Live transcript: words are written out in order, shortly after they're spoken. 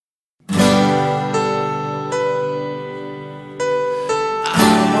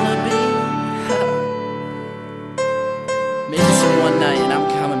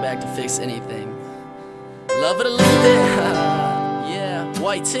chase anything. Love it or leave it. Yeah,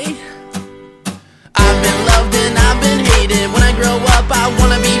 Whi'tee. I've been loved and I've been hated. When I grow up, I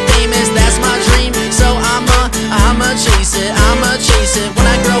wanna be famous. That's my dream. So I'ma chase it. I'ma chase it. When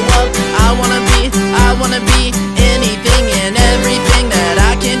I grow up, I wanna be anything and everything that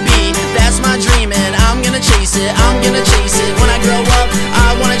I can be. That's my dream and I'm gonna chase it. I'm gonna chase it. When I grow up,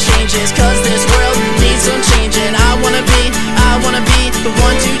 I wanna change it. Cause this world needs some changing. I wanna be the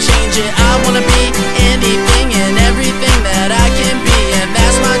one to change it. I wanna be anything and everything that I can be. And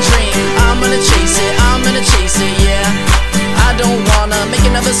that's my dream. I'm gonna chase it. I'm gonna chase it, yeah. I don't wanna make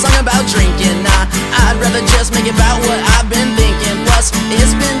another song about drinking, nah. I'd rather just make it about what I've been thinking. Plus,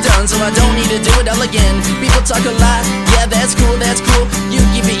 it's been done, so I don't need to do it all again. People talk a lot, yeah, that's cool, that's cool. You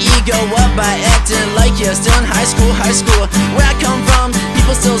keep your ego up by acting like you're still in high school. Where I come from,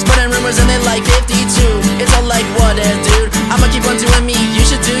 people still spreading rumors and they like 52. It's all like, what dude? I'ma keep on doing me, you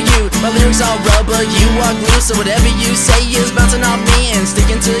should do you. My lyrics all rubber, you are glue. So whatever you say is bouncing off me and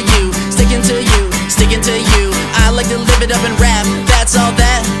sticking to you. Sticking to you, sticking to you. I like to live it up and rap, that's all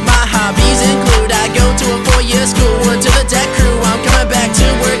that my hobbies include. I go to a 4-year school, to the deck crew. I'm coming back to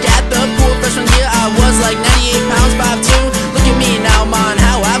work at the pool. Freshman year I was like 98 pounds, 5'2". Look at me now, man,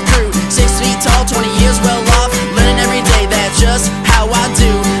 how I've grew. 6 feet tall, 20 years well off. Learning every day, that's just how I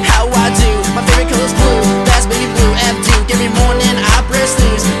do. My favorite color's blue, that's baby blue. F-Duke, every morning I press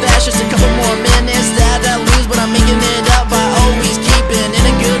snooze. That's just a couple more minutes that I lose, but I'm making it up by always keeping in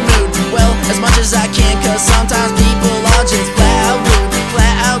a good mood. Well, as much as I can, cause sometimes people are just flat out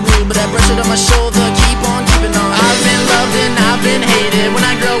rude. But I brush it on my shoulder, keep on keeping on. I've been loved and I've been hated. When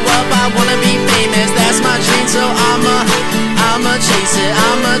I grow up, I wanna be famous. That's my dream, so I'ma chase it.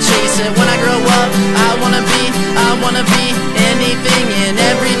 I'ma chase it. When I grow up, I wanna be anything and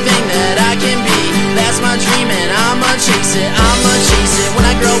everything that I can be. That's my dream and I'ma chase it. I'ma chase it. When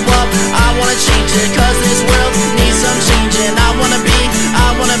I grow up, I wanna change it. Cause this world needs some changing. I wanna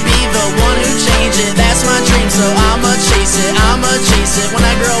be the one who change it. That's my dream, so I'ma chase it. I'ma chase it. When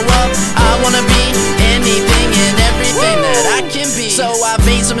I grow up, I wanna be anything and everything that I can be. So I've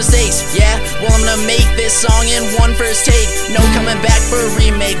made some mistakes, yeah. Well, I'm gonna make this song in one first take. No coming back for a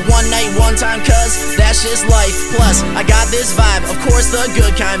remake. One night, one time, cause that's just life. Plus, I got this vibe, of course the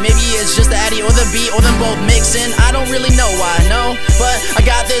good kind. Maybe it's just the Addy or the beat or them both mixing. I don't really know why, no. But I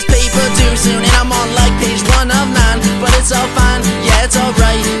got this paper due soon and I'm on like page 1 of 9. But it's all fine, yeah, it's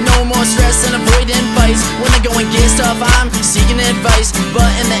alright. No more stress and avoiding fights. When the going gets tough, I'm seeking advice.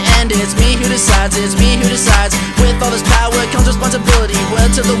 But in the end, it's me who decides. It's me who decides. With all this power comes responsibility. Word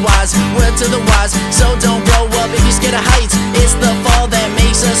to the wise, word to the wise. So don't grow up if you're scared of heights. It's the fall that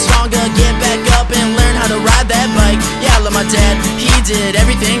makes us stronger. Get back up and learn how to ride that bike. Yeah, I love my dad, he did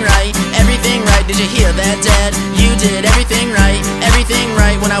everything right. Everything right, did you hear that, Dad? You did everything right. Everything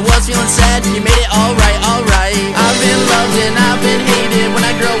right. When I was feeling sad, you made it alright, alright. I've been loved and I've been hated. When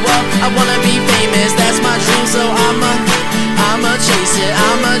I grow up, I wanna be famous. That's my dream, so I'ma chase it.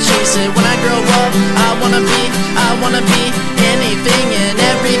 I'ma chase it. When I grow up, I wanna be anything and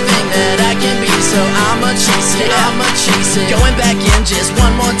everything that I can be. So I'ma chase it. I'ma chase it. Going back in just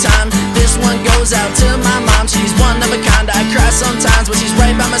one more time. This one goes out to my mom. She's one of a kind. I cry sometimes, but she's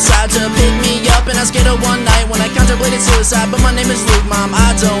right by my side to pick me up. And I scared her one night when I contemplated suicide. But my name is Luke, Mom.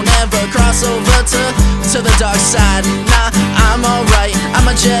 I don't ever cross over to the dark side. Nah, I'm alright. I'm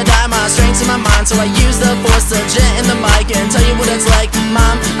a Jedi, my strength's in my mind. So I use the force to jet in the mic and tell you what it's like.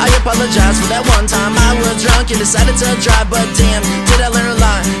 Mom, I apologize for that one time I was drunk and decided to drive. But damn, did I learn a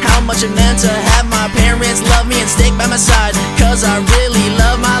lot. How much it meant to have my parents love me and stick by my side. Cause I really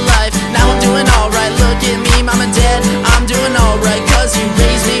love my life. Now I'm doing alright. Look at me, Mom and Dad, I'm doing alright. Cause you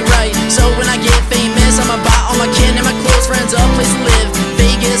raised me right. So when I get famous, I'ma buy all my kin and my close friends a place to live.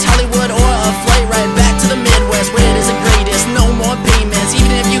 Vegas, Hollywood, or a flight right back to the Midwest where it is the greatest. No more payments.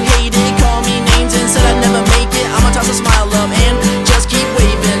 Even if you hate it, call me names and said I'd never make it. I'ma toss a smile up and just keep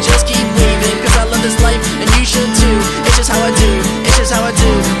waving. Just keep waving. Cause I love this life and you should too. It's just how I do. It's just how I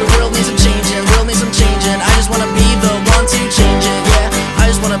do. The world needs some changing. World needs some changing. I just wanna be the one to change it. Yeah, I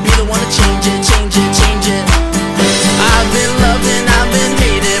just wanna be the one to change it. Change it, change it. I've been loved and I've been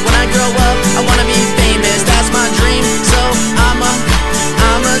hated. When I grow up, I wanna be famous. That's my dream. So I'ma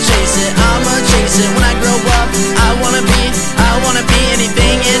chase it. I'ma chase it. When I grow up, I wanna be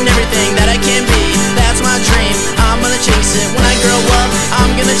anything and everything that I can be. That's my dream. I'm gonna chase it. When I grow up,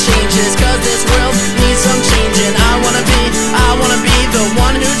 I'm gonna change this. Cause this world needs some changing. I wanna be the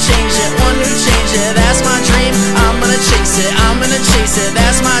one who changed it. One who changed it. That's my dream. I'm gonna chase it. I'm gonna chase it.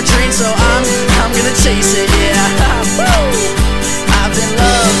 That's my dream. So I'm gonna chase it. Yeah. Woo! I've been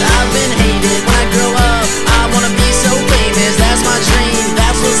loved. I've been